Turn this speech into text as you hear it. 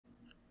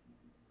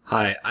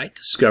Hi, I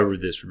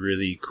discovered this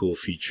really cool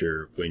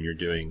feature when you're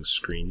doing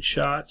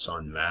screenshots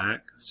on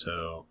Mac.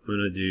 So I'm going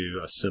to do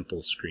a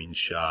simple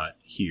screenshot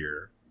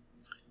here,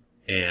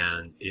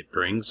 and it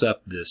brings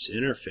up this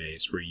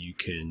interface where you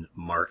can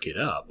mark it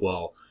up.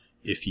 Well,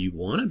 if you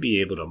want to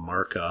be able to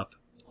mark up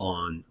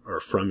on or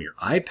from your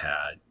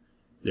iPad,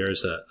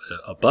 there's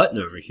a button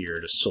over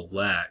here to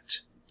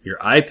select your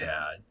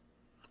iPad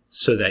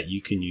so that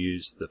you can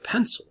use the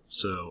pencil.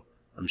 So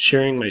I'm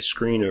sharing my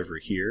screen over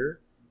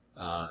here.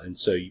 And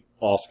so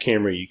off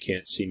camera you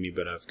can't see me,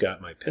 but I've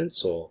got my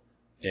pencil,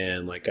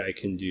 and like I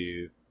can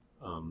do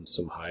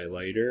some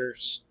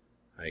highlighters.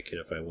 I can,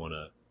 if I want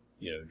to,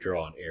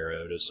 draw an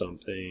arrow to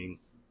something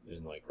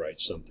and like write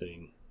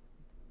something,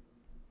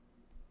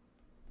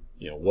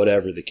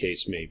 whatever the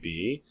case may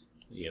be.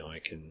 I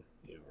can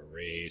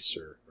erase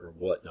or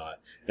whatnot.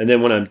 And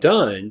then when I'm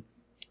done,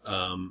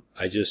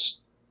 I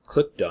just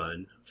click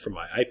done from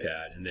my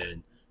iPad, and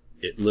then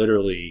it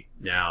literally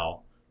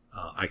now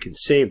I can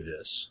save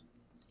this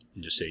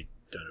and just say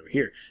done over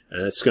here,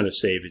 and that's going to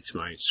save it to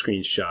my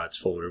screenshots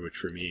folder, which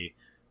for me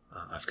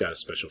I've got a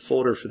special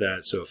folder for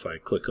that. So if I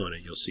click on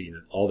it, you'll see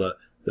that all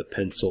the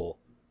pencil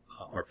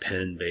or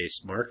pen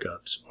based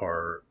markups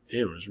are,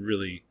 it's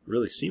really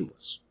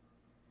seamless.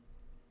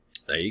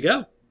 There you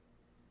go.